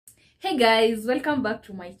Hey guys, welcome back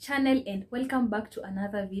to my channel and welcome back to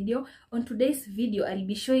another video. On today's video, I'll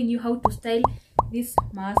be showing you how to style this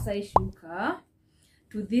Maasai Shuka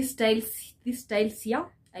to these styles here.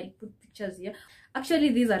 I'll put pictures here. Actually,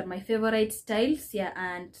 these are my favorite styles here,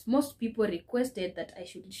 and most people requested that I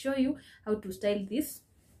should show you how to style this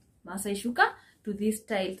Maasai Shuka to these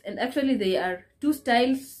styles. And actually, they are two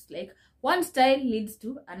styles, like one style leads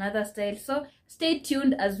to another style. So stay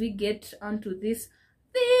tuned as we get onto this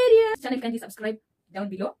video. Channel, kindly subscribe down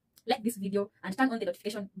below, like this video, and turn on the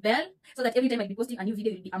notification bell so that every time I be posting a new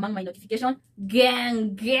video, it will be among my notification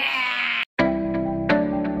gang.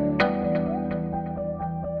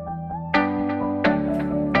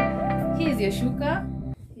 Here's your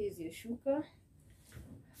shuka.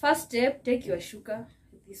 First step, take your shuka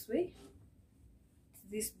this way. It's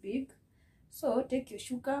this big, so take your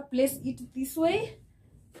shuka, place it this way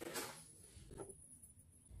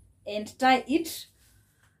and tie it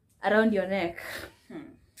around your neck.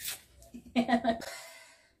 Yeah,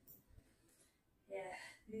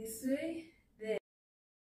 this way. There.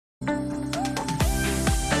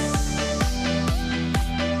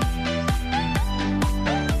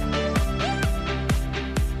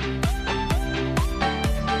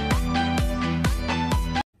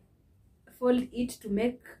 Fold it to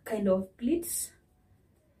make kind of pleats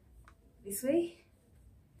this way.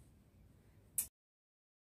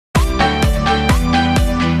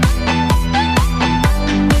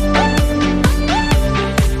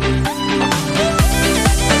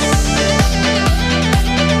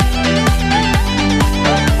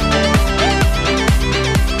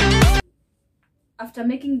 After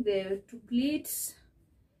making the two pleats,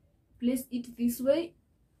 place it this way.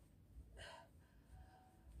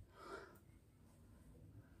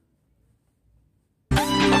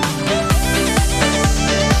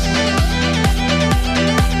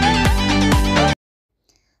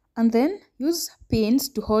 And then use pins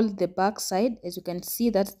to hold the back side. As you can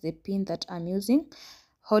see, that's the pin that I'm using.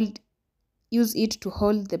 Use it to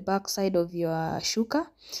hold the back side of your shuka.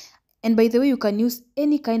 And by the way, you can use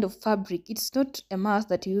any kind of fabric. It's not a must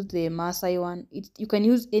that you use the Maasai one. You can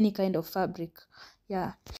use any kind of fabric.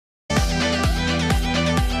 Yeah.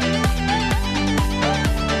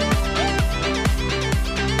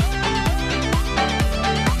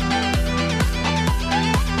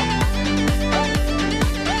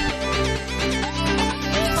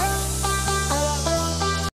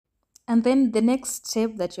 And then the next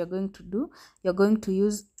step that you're going to do, you're going to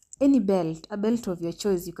use any belt, a belt of your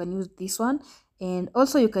choice. You can use this one, and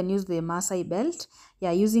also you can use the Maasai belt.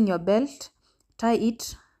 Yeah, using your belt, tie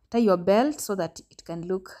your belt so that it can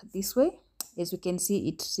look this way. As you can see,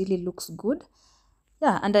 it really looks good.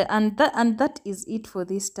 Yeah, and that is it for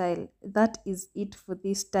this style. That is it for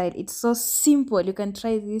this style. It's so simple. You can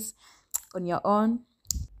try this on your own,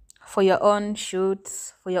 for your own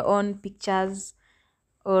shoots, for your own pictures,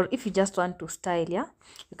 or if you just want to style. Yeah,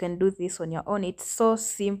 you can do this on your own. It's so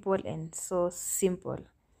simple and so simple.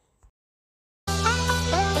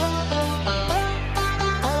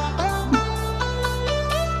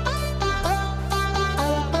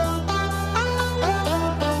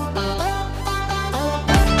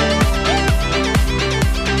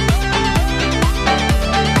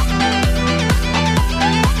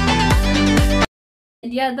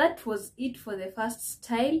 And yeah, that was it for the first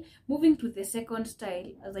style. Moving to the second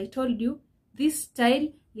style, as I told you, this style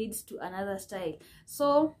leads to another style.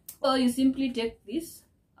 So you simply take this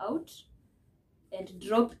out and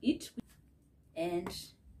drop it, and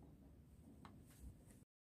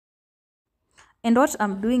what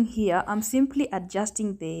I'm doing here, I'm simply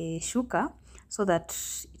adjusting the shuka so that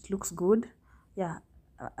it looks good. Yeah,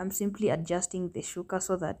 I'm simply adjusting the shuka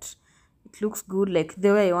so that it looks good, like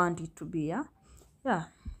the way I want it to be. Yeah,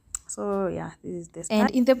 so yeah, this is the style.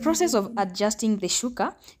 And in the process of adjusting the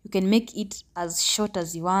shuka, you can make it as short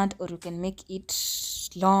as you want, or you can make it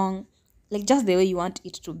long, like just the way you want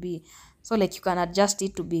it to be. So like you can adjust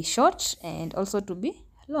it to be short and also to be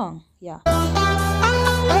long. Yeah.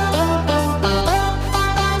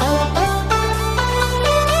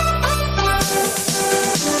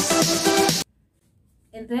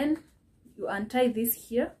 And then you untie this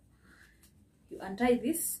here. You untie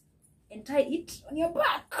this and tie it on your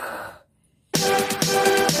back.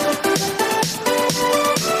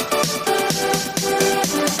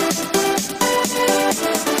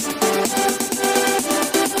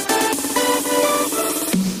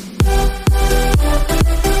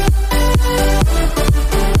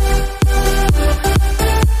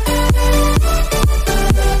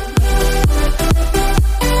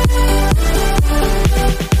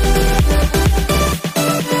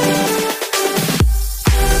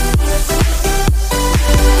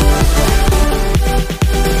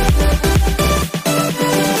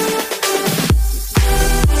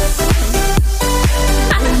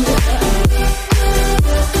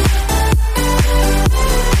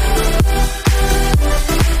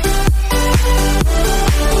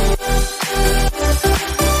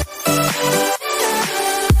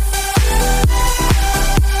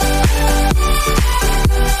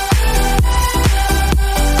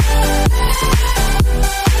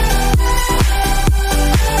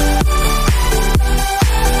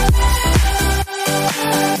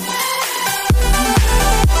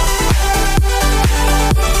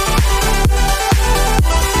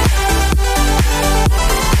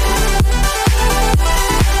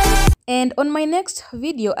 And on my next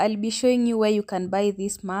video, I'll be showing you where you can buy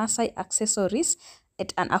these Maasai accessories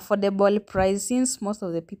at an affordable price, since most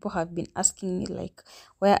of the people have been asking me like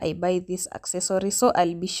where I buy these accessories. So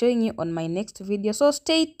I'll be showing you on my next video, so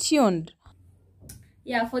stay tuned.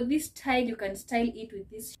 Yeah, for this style, you can style it with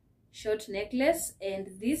this short necklace and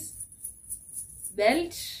this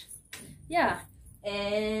belt. Yeah,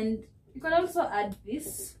 and you can also add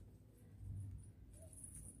this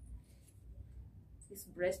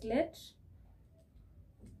bracelet.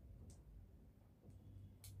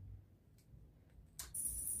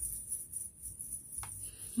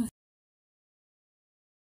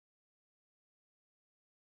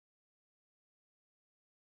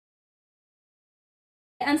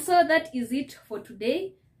 And so that is it for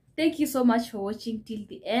today. Thank you so much for watching till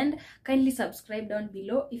the end. Kindly subscribe down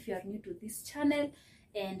below if you are new to this channel,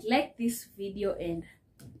 and like this video and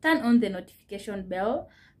turn on the notification bell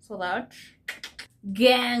so that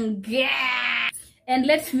gang, and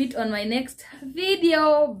let's meet on my next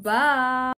video. Bye.